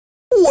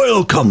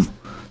Welcome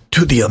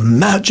to the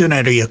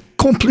Imaginary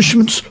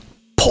Accomplishments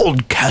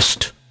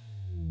Podcast.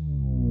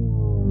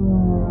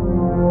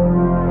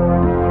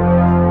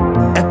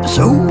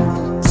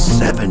 Episode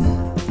 7.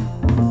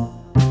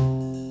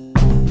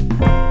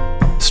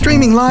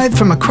 Streaming live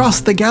from across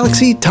the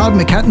galaxy, Todd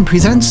McCatton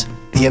presents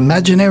the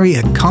Imaginary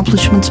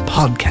Accomplishments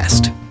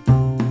Podcast.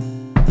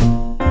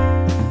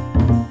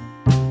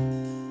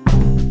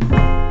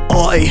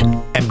 I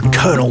am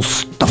Colonel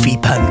Stuffy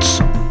Pants.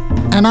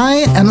 And I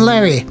am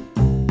Larry.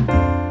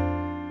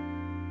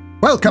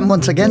 Welcome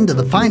once again to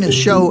the finest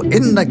show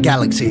in the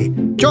galaxy.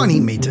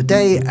 Joining me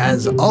today,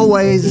 as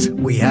always,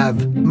 we have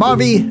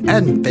Marvy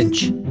and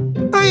Finch.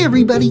 Hi,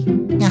 everybody.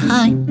 Yeah,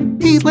 hi.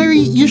 Hey, Larry,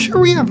 you sure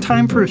we have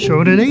time for a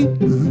show today?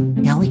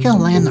 Yeah, we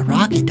gotta land the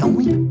rocket, don't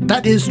we?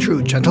 That is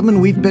true,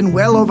 gentlemen. We've been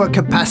well over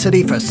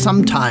capacity for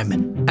some time,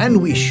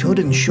 and we should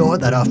ensure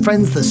that our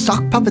friends the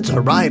Sock Puppets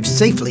arrive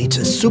safely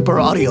to Super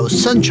Audio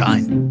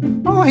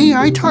Sunshine. Oh, hey,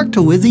 I talked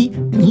to Wizzy,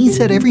 and he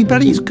said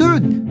everybody's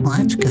good. Well,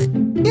 that's good.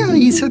 Yeah,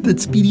 he said that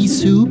Speedy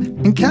Sue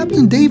and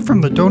Captain Dave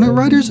from the Donut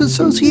Writers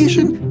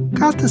Association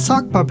got the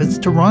Sock Puppets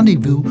to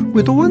rendezvous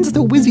with the ones that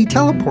Wizzy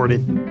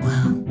teleported.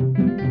 Wow.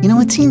 You know,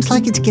 it seems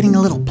like it's getting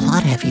a little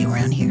plot-heavy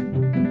around here.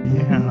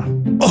 Yeah.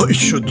 I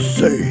should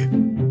say.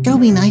 It'll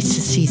be nice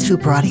to see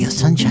Super Audio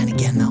Sunshine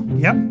again, though.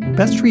 Yep,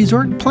 best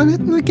resort planet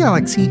in the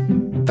galaxy.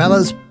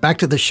 Fellas, back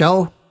to the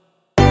show.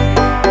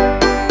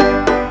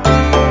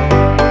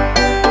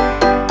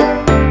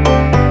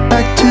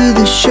 Back to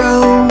the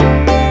show,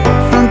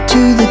 front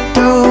to the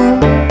door.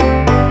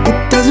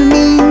 It doesn't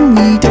mean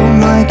we don't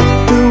like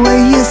the way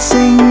you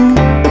sing.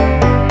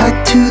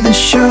 Back to the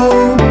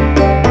show,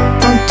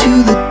 front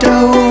to the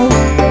door.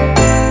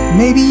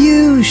 Maybe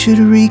you should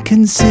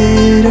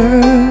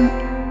reconsider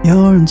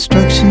your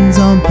instructions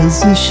on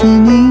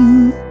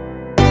positioning.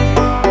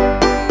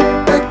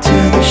 Back to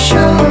the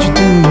show. What you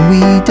doing?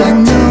 We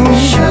don't know.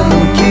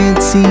 We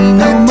can't see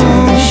no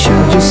more.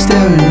 We're just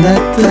staring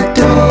at the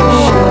door.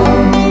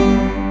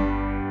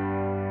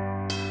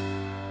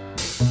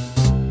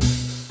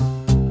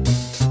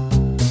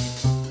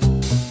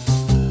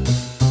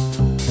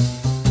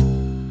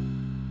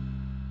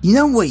 You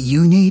know what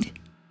you need?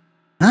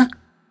 Huh?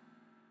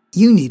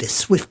 You need a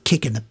swift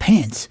kick in the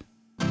pants.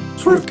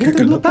 Swift kick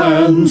in the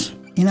pants.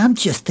 And I'm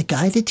just the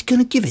guy that's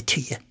gonna give it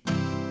to you.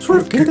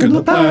 Swift kick in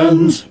the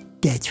pants.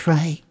 That's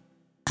right.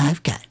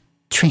 I've got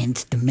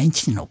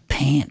trans-dimensional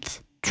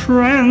pants.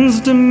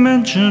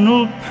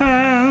 Trans-dimensional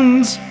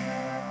pants.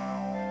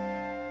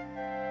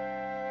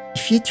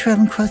 If you're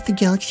traveling across the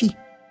galaxy,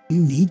 you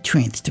need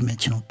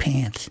trans-dimensional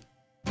pants.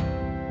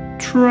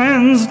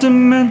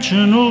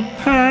 Trans-dimensional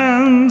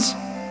pants.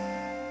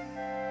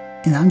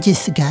 And I'm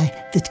just the guy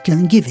that's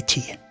gonna give it to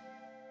you.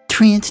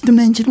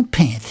 Trans-dimensional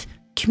pants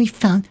can be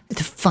found at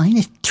the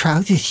finest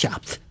trouser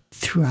shops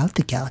throughout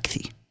the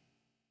galaxy.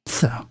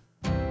 So,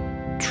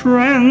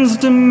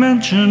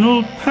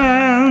 Trans-dimensional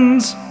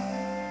pants.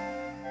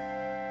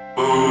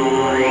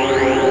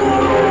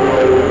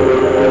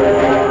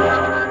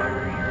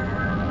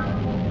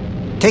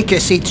 take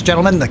your seats,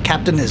 gentlemen. The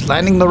captain is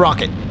landing the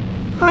rocket.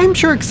 I'm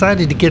sure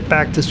excited to get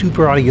back to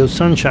Super Audio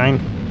Sunshine.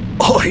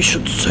 I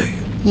should say.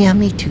 Yeah,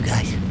 me too,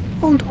 guys.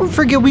 Oh, don't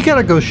forget, we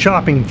gotta go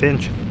shopping,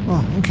 Finch.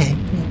 Oh, okay.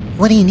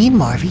 What do you need,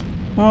 Marvy?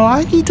 Well,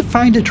 I need to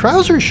find a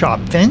trouser shop,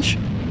 Finch.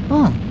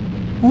 Oh,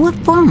 what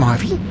for,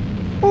 Marvy?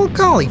 Well,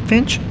 golly,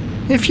 Finch.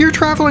 If you're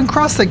traveling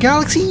across the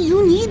galaxy,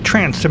 you need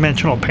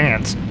trans-dimensional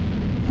pants.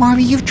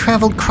 Marvy, you've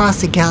traveled across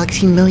the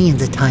galaxy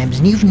millions of times,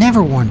 and you've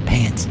never worn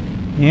pants.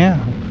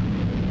 Yeah.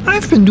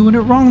 I've been doing it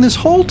wrong this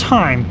whole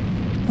time.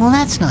 Well,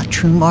 that's not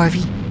true,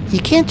 Marvy. You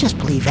can't just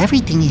believe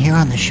everything you hear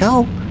on the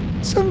show.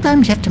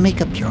 Sometimes you have to make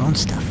up your own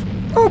stuff.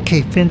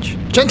 Okay, Finch.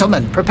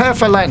 Gentlemen, prepare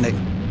for landing.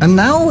 And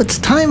now it's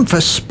time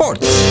for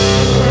sports.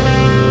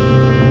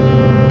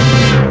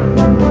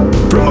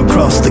 From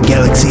across the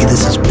galaxy,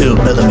 this is Bill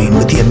Bellarmine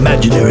with the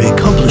Imaginary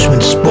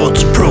Accomplishment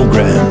Sports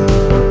Program.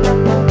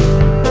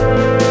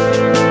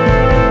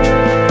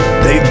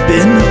 They've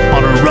been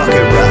on a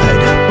rocket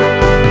ride.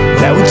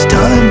 Now it's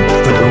time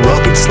for the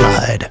rocket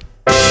slide.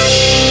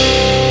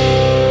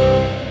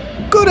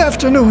 Good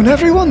afternoon,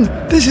 everyone.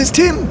 This is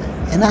Tim,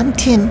 And I'm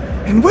Tim.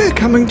 and we're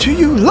coming to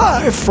you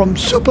live from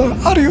Super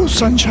Audio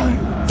Sunshine.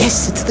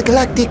 Yes, it's the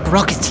Galactic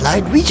Rocket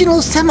Slide Regional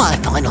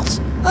Semifinals.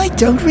 I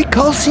don't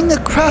recall seeing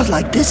a crowd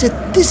like this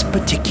at this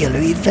particular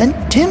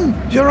event, Tim.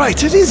 You're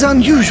right, it is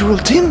unusual,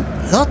 Tim.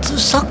 Lots of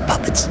sock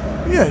puppets.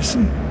 Yes,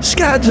 and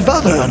scads of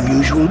other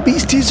unusual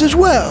beasties as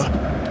well.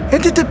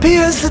 And it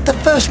appears that the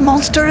first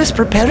monster is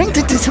preparing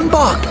to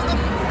disembark.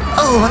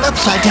 Oh, an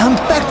upside-down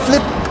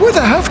backflip. With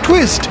a half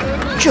twist.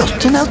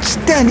 Just an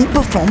outstanding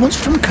performance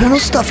from Colonel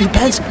Stuffy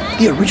Pants,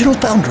 the original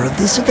founder of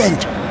this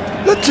event.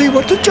 Let's see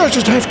what the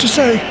judges have to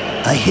say.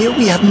 I hear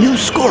we have new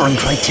scoring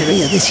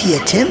criteria this year,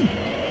 Tim.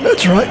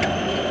 That's right.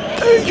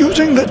 They're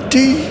using the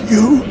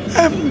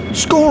DUM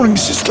scoring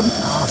system.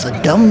 Ah, the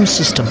dumb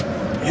system.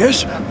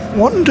 Yes,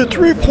 1 to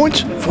 3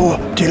 points for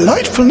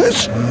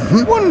delightfulness,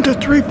 1 to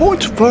 3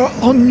 points for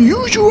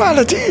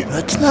unusuality.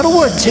 That's not a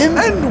word, Tim.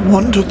 And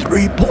 1 to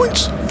 3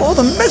 points for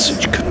the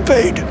message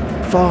conveyed.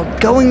 For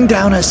going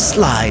down a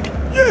slide.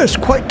 Yes,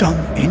 quite done.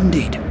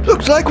 Indeed.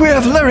 Looks like we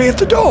have Larry at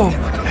the door.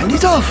 And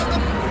he's off.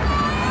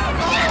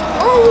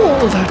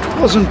 Oh, that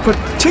wasn't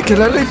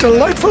particularly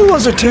delightful,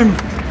 was it, Tim?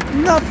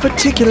 Not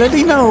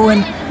particularly, no,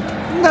 and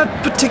not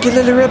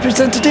particularly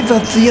representative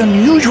of the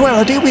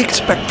unusuality we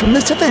expect from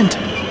this event.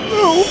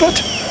 No, but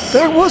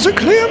there was a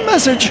clear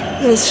message.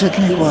 There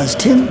certainly was,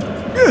 Tim.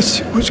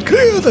 Yes, it was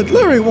clear that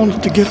Larry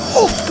wanted to get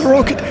off the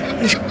rocket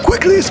as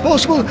quickly as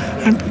possible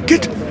and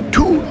get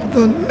to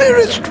the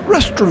nearest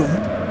restroom.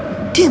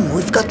 Tim,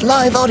 we've got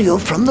live audio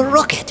from the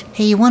rocket.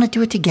 Hey, you want to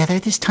do it together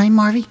this time,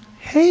 Marvy?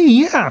 Hey,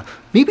 yeah,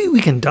 maybe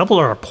we can double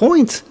our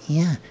points.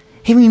 Yeah.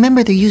 Hey,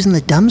 remember they're using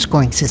the dumb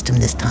scoring system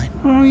this time.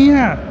 Oh,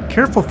 yeah.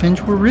 Careful,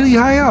 Finch, we're really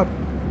high up.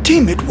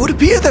 Tim, it would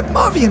appear that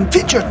Marvy and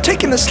Finch are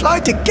taking the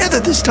slide together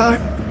this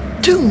time.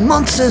 2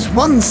 monsters,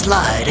 1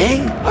 slide,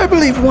 eh? I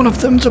believe one of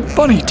them's a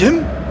bunny,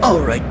 Tim. All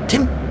right,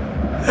 Tim.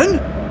 And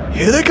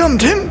here they come,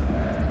 Tim.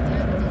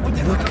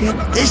 Look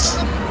at this.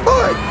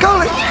 By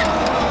golly!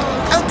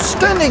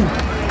 Outstanding!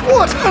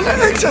 What an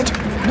exit!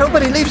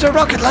 Nobody leaves a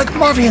rocket like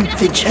Marvy and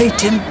Finch, eh,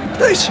 Tim?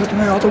 They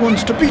certainly are the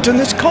ones to beat in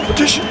this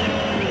competition.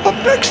 Up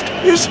next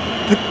is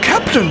the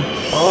captain.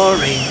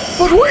 Boring.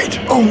 But wait!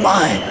 Oh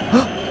my!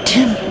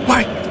 Tim,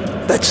 Why,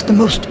 that's the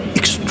most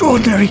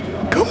extraordinary,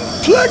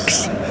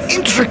 complex,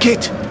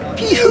 intricate,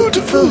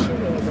 beautiful.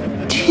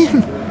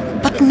 Tim,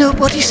 but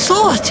nobody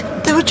saw it.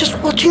 They were just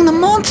watching the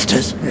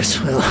monsters. Yes,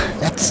 well,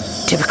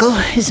 that's typical,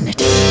 isn't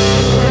it?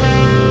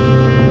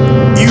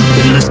 You've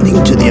been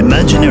listening to the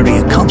Imaginary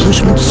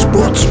Accomplishments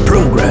Sports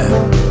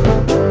Program,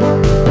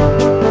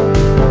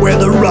 where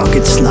the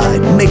rocket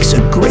slide makes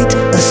a great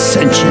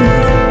ascension,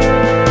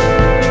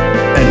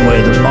 and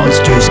where the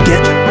monsters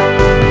get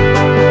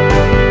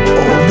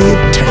all the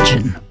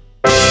attention.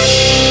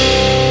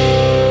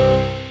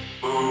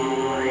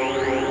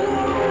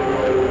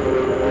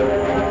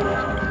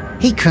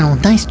 Hey, Colonel,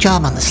 nice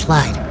job on the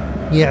slide.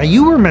 Yeah,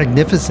 you were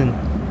magnificent.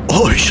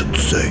 I should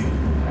say,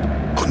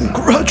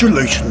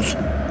 congratulations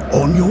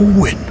on your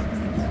win.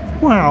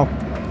 Wow.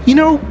 You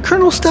know,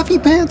 Colonel Stuffy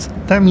Pants,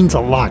 that means a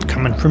lot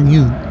coming from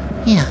you.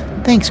 Yeah,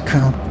 thanks,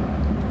 Colonel.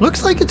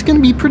 Looks like it's going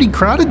to be pretty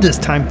crowded this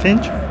time,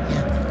 Finch.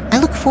 Yeah, I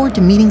look forward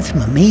to meeting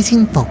some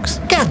amazing folks.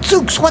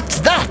 Gadzooks, what's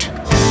that?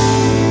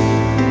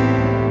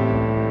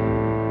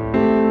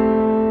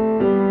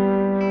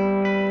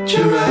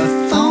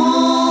 Giraffe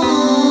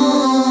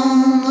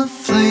on the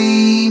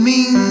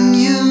flaming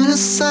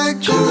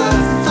unicycle.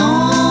 Giraffe on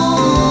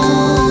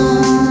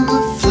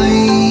the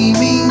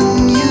flaming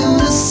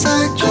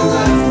unicycle.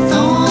 Giraffe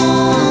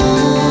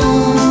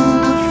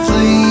on the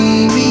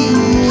flaming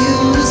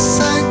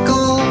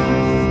unicycle.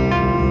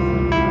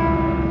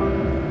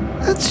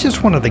 That's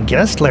just one of the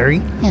guests,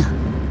 Larry. Yeah.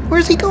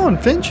 Where's he going,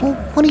 Finch? Well,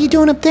 what are you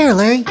doing up there,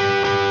 Larry?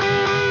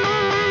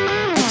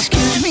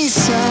 Excuse me,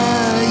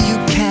 sir, you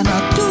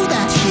cannot do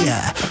that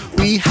here.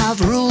 We have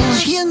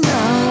rules, you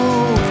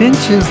know.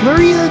 Finch, is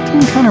Larry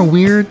acting kind of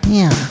weird?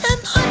 Yeah.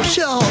 And I'm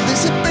sure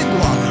there's a big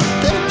one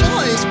that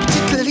applies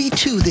particularly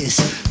to this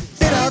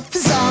bit of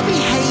bizarre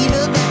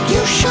behavior that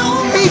you've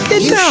shown. Hey,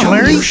 get down,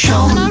 Larry. You've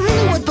shown. And I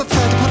really would prefer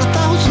to put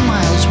 1,000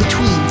 miles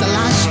between the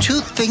last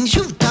 2 things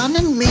you've done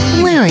and me.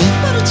 Larry.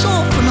 But it's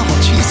all for naught.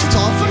 Yes, it's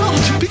all for naught.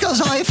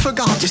 Because I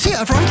forgot. You see,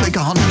 I've rightly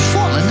gone and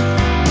fallen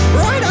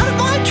right out of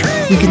my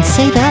tree. You can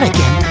say that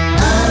again.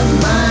 Out of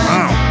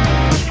my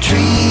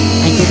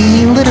tree. I didn't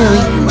mean literally.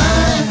 Out of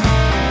my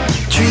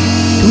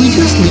tree. Do we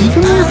just leave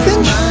him there,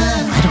 Finch?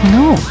 I don't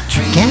know.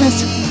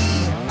 Guess.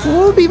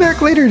 We'll be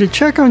back later to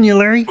check on you,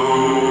 Larry.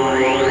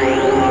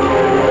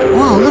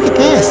 Whoa, look at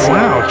this.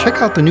 Wow,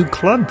 check out the new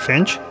club,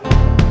 Finch.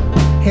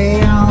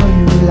 Hey, all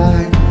you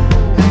like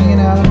hanging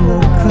out in the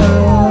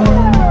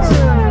clubs.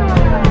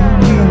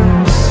 You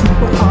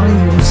super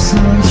audio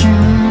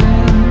sunshine,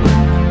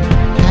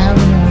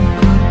 having a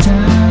good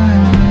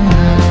time.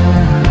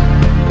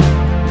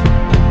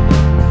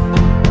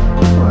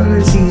 What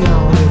is he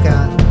all we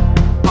got?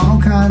 All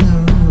kinds of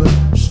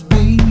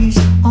space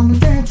on the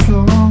dance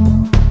floor.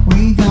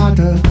 We got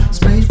the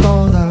space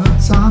for the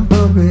sock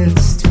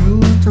puppets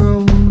to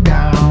throw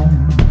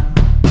down.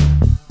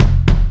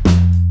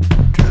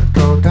 To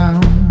throw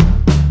down.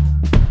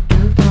 To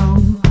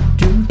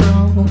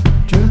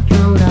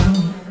throw down.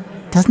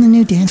 Doesn't the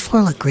new dance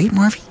floor look great,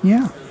 Marvy?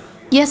 Yeah.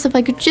 Yes, if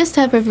I could just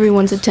have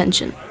everyone's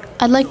attention.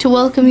 I'd like to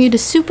welcome you to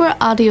Super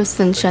Audio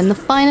Sunshine, the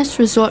finest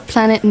resort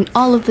planet in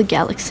all of the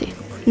galaxy.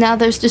 Now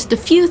there's just a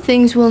few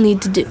things we'll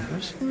need to do.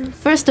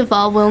 First of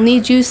all, we'll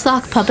need you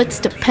sock puppets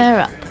to pair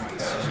up.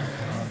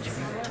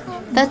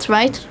 That's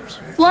right.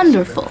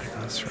 Wonderful.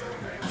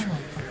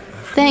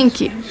 Thank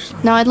you.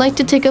 Now I'd like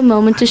to take a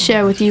moment to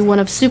share with you one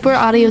of Super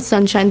Audio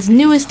Sunshine's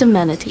newest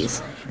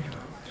amenities.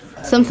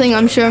 Something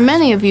I'm sure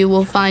many of you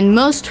will find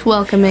most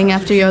welcoming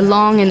after your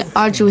long and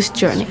arduous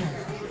journey.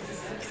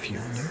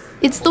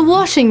 It's the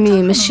Washing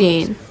Me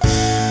machine.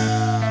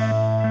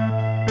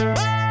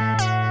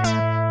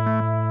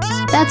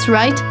 That's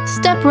right,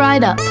 step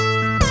right up.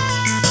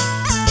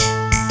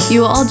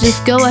 You all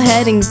just go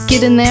ahead and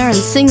get in there and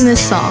sing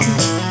this song.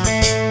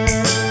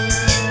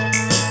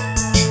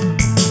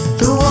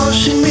 The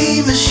washing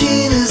me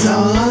machine is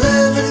all I'll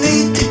ever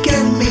need to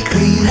get me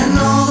clean, and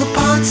all the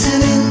parts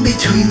and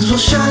in-betweens will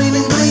shine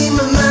and gleam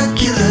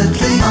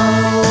immaculately.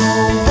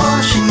 Oh,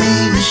 washing me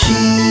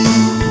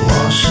machine,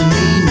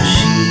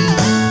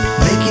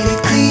 making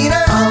it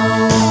cleaner.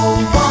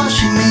 Oh,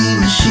 washing me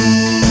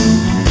machine.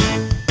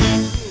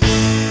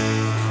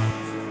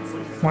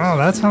 Wow,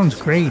 that sounds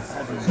great.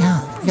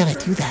 Yeah, we gotta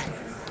do that.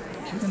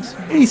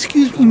 Hey,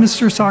 excuse me,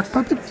 Mr. Sock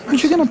Puppet.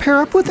 Aren't you gonna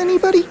pair up with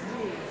anybody?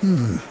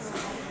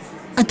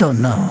 I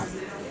don't know.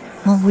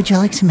 Well, would you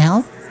like some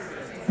help?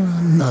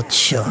 I'm not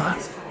sure.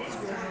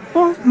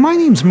 Well, my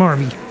name's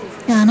Marvy.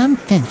 Yeah, and I'm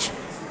Finch.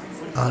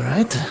 All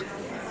right.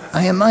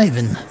 I am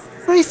Ivan.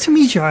 Nice to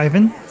meet you,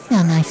 Ivan.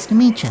 Yeah, nice to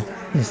meet you.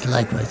 Yes,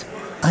 likewise.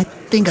 I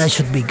think I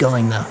should be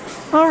going now.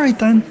 All right,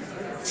 then.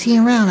 See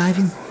you around,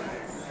 Ivan.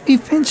 Hey,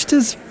 Finch,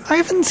 does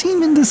Ivan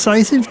seem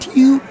indecisive to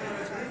you?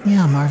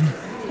 Yeah, Marvy.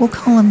 We'll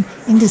call him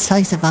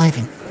Indecisive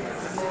Ivan.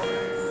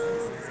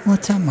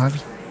 What's up,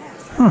 Marvy?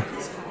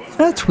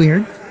 That's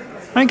weird.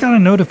 I got a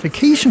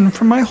notification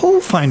from my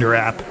Hole Finder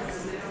app.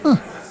 I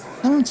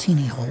don't see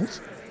any holes.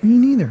 Me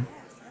neither.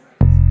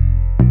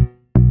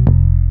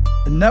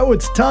 And now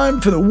it's time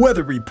for the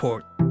weather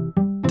report.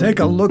 Take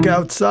a look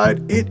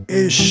outside. It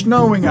is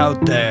snowing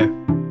out there.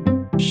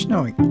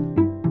 Snowing.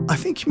 I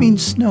think you mean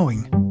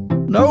snowing.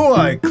 No,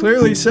 I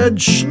clearly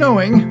said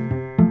snowing.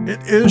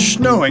 It is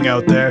snowing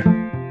out there.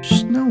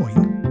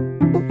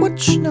 Snowing? But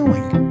what's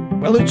snowing?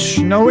 Well, it's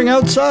snowing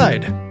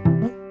outside.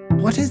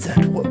 What is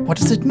that? What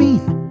does it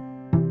mean?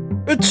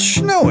 It's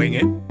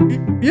snowing.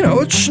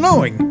 It's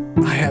snowing.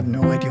 I have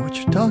no idea what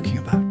you're talking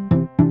about.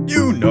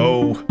 You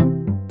know,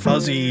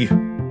 fuzzy,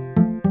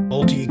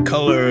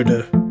 multicolored,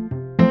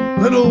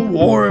 little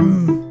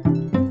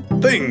warm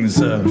things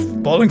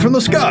falling from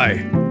the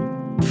sky.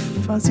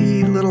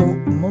 Fuzzy little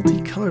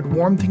multicolored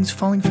warm things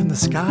falling from the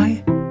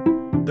sky?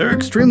 They're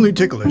extremely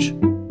ticklish,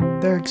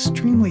 They're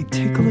extremely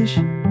ticklish.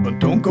 but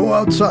don't go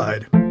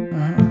outside.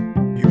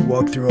 You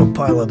walk through a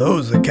pile of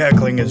those, the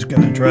cackling is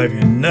gonna drive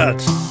you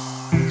nuts.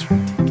 It's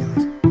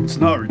ridiculous. It's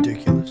not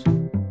ridiculous.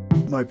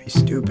 It might be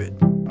stupid.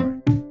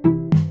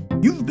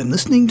 You've been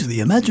listening to the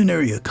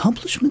Imaginary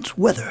Accomplishments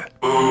Weather.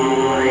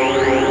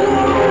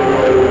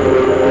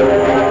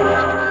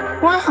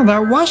 Wow,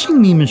 that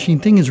washing me machine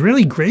thing is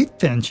really great,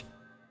 Finch.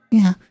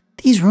 Yeah,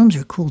 these rooms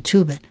are cool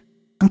too, but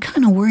I'm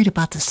kind of worried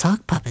about the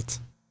sock puppets.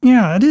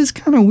 Yeah, it is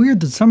kind of weird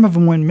that some of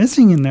them went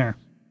missing in there.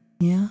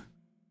 Yeah?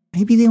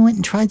 Maybe they went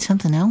and tried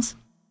something else?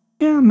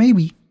 Yeah,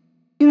 maybe.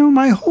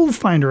 My Hole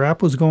Finder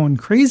app was going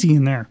crazy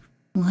in there.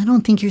 Well, I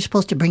don't think you're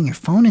supposed to bring your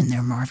phone in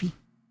there, Marvy.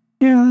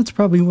 Yeah, that's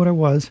probably what it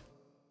was.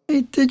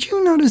 Hey, did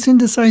you notice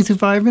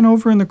Indecisive Ivan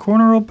over in the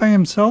corner all by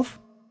himself?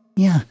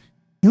 Yeah,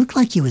 he looked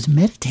like he was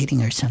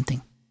meditating or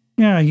something.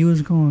 Yeah, he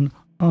was going,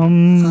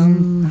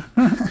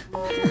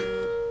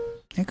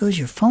 There goes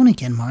your phone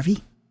again,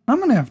 Marvy. I'm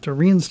gonna have to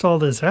reinstall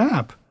this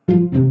app.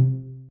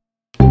 And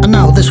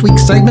now this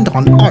week's segment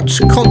on arts,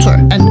 culture,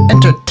 and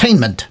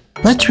entertainment.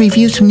 Let's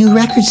review some new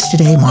records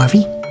today,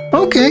 Marvy.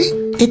 Okay.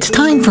 It's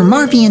time for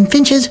Marvy and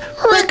Finch's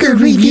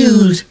Record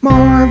Reviews.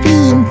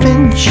 Marvy and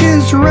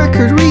Finch's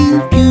record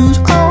reviews.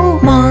 Oh,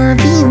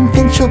 Marvy and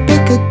Finch will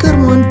pick a good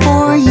one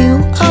for you.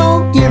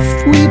 Oh,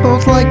 if we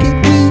both like it,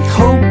 we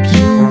hope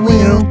you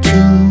will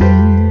too.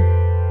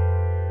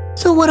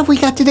 So what have we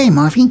got today,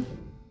 Marvy?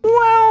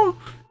 Well,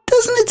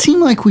 doesn't it seem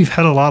like we've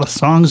had a lot of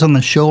songs on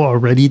the show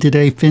already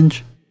today,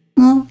 Finch?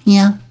 Well,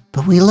 yeah,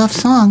 but we love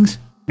songs.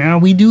 Yeah,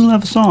 we do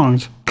love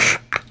songs.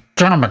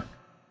 Gentlemen,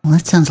 Well,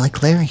 that sounds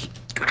like Larry.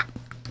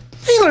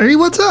 Hey, Larry,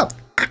 what's up?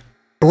 it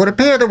would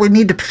appear that we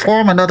need to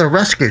perform another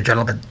rescue,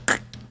 gentlemen.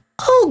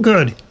 Oh,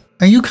 good.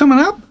 Are you coming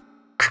up?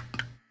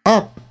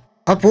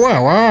 Up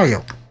where? Where are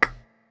you?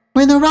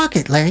 We're the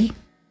Rocket, Larry.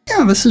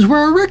 Yeah, this is where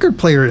our record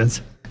player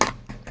is.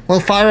 We'll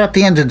fire up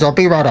the engines. I'll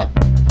be right up.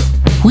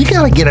 We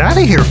gotta get out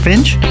of here,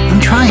 Finch.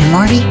 I'm trying,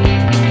 Marvy.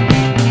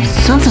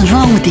 Something's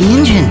wrong with the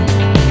engine.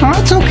 Oh,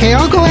 it's okay.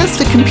 I'll go ask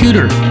the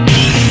computer.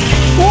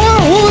 Whoa,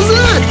 what was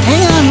that?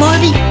 Hang on,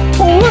 Marvy.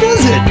 Oh, what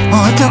is it?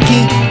 Oh, it's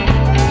okay.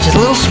 Just a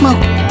little smoke.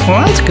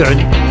 Well, that's good.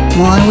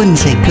 Well, I wouldn't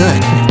say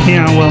good.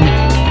 Yeah, well,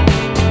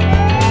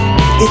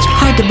 It's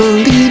hard to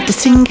believe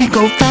this thing can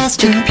go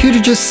faster. the computer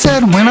just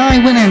said when I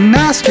went and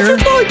asked her.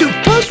 I do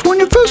first when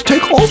you first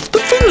take off, the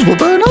things will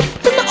burn up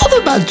and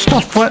other bad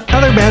stuff. What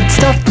other bad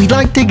stuff we'd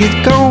like to get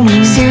going?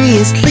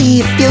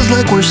 Seriously, it feels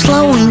like we're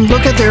slowing.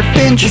 Look at their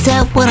Finch. Is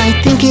that what I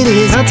think it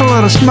is? That's a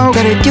lot of smoke.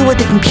 Gotta do what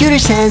the computer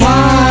says.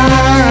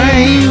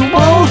 Why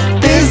won't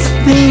this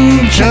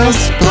thing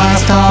just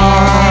blast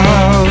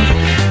off?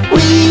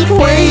 We've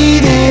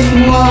waited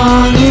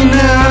long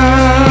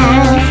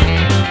enough.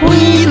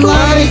 We'd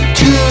like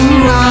to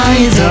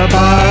rise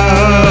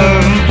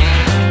above.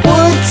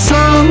 Would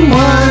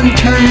someone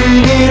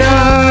turn it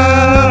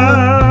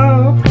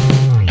up?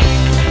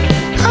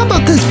 How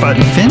about this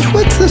button, Finch?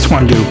 What's this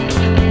one do?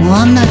 Well, Well,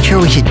 I'm not sure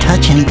we should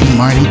touch anything,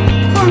 Marty.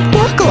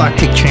 We're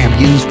galactic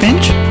champions,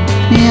 Finch.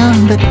 Yeah,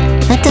 but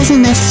that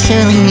doesn't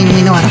necessarily mean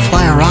we know how to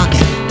fly a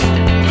rocket.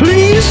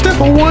 Please step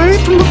away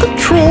from the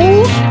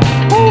controls.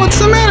 Oh, what's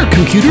the matter,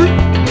 computer?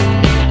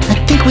 I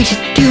think we should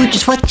do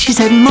just what she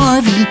said,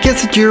 Marvy.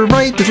 Guess that you're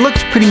right. It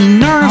looks pretty Oh,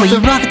 gnarly. the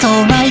rocket's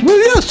all right. Well,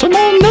 yes, I'm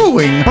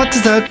all-knowing. What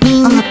does that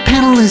mean? The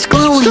panel is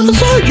glowing. Step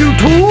aside, you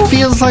two.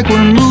 Feels like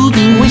we're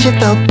moving. Wish it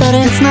felt better.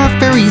 It's not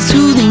very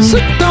soothing.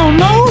 Sit down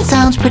now.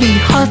 Sounds pretty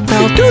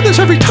heartfelt. We do this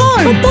every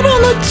time. Put on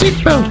that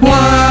seatbelt.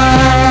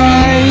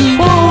 Why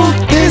won't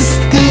this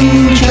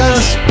thing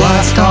just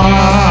blast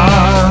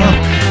off?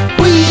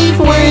 We've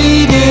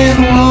waited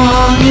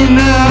long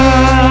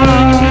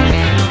enough.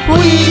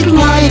 We'd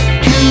like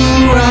to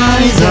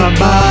rise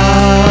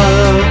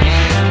above.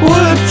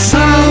 Would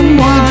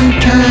someone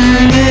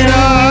turn it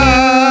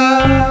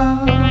up?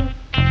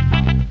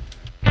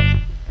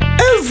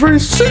 Every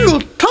single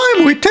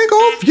time we take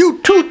off, you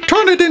two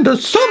turn it into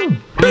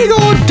some big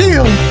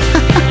ordeal.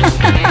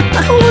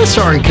 Oh, we're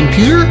sorry,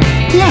 computer.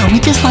 Yeah, we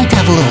just like to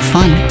have a little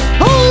fun.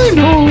 I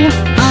know.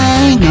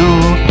 I know.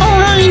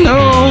 I know.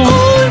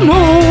 I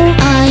know.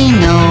 I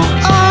know.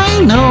 I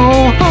know.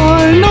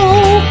 I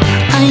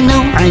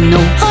know. I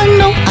know. I know. I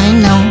know. I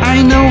know.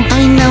 I know.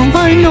 I know.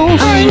 I know.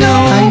 I know.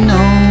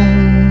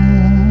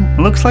 I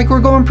know. Looks like we're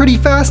going pretty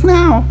fast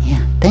now.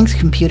 Yeah, thanks,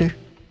 computer.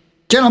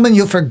 Gentlemen,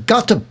 you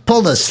forgot to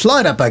pull the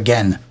slide up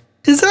again.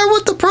 Is that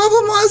what the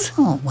problem was?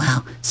 Oh,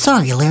 wow.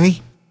 Sorry,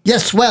 Larry.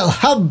 Yes, well,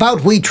 how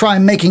about we try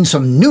making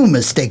some new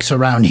mistakes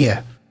around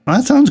here? Well,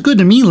 that sounds good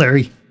to me,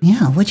 Larry.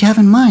 Yeah, what you have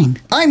in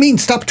mind? I mean,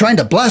 stop trying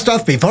to blast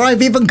off before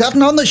I've even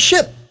gotten on the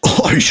ship.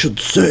 I should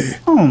say.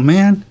 Oh,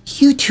 man.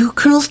 You too,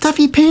 Colonel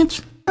Stuffy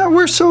Pants?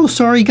 We're so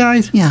sorry,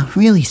 guys. Yeah,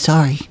 really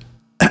sorry.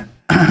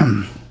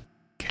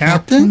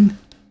 Captain?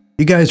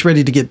 You guys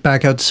ready to get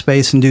back out to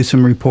space and do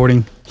some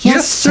reporting?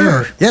 Yes,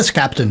 sir. Yes,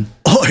 Captain.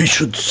 I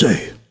should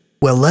say.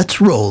 Well, let's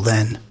roll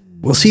then.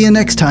 We'll see you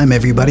next time,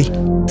 everybody.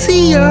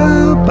 See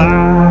ya.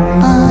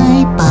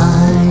 Bye.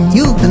 Bye-bye.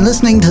 You've been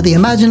listening to the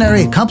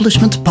Imaginary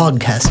Accomplishments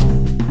Podcast.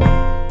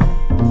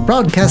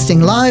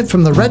 Broadcasting live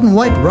from the red and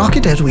white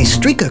rocket as we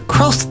streak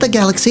across the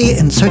galaxy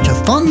in search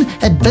of fun,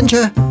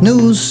 adventure,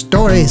 news,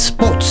 stories,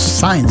 sports,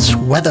 science,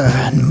 weather,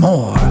 and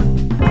more.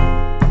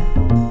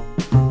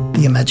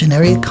 The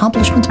Imaginary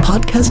Accomplishments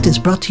Podcast is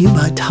brought to you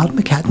by Todd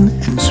McCatton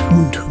and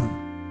Swoon2.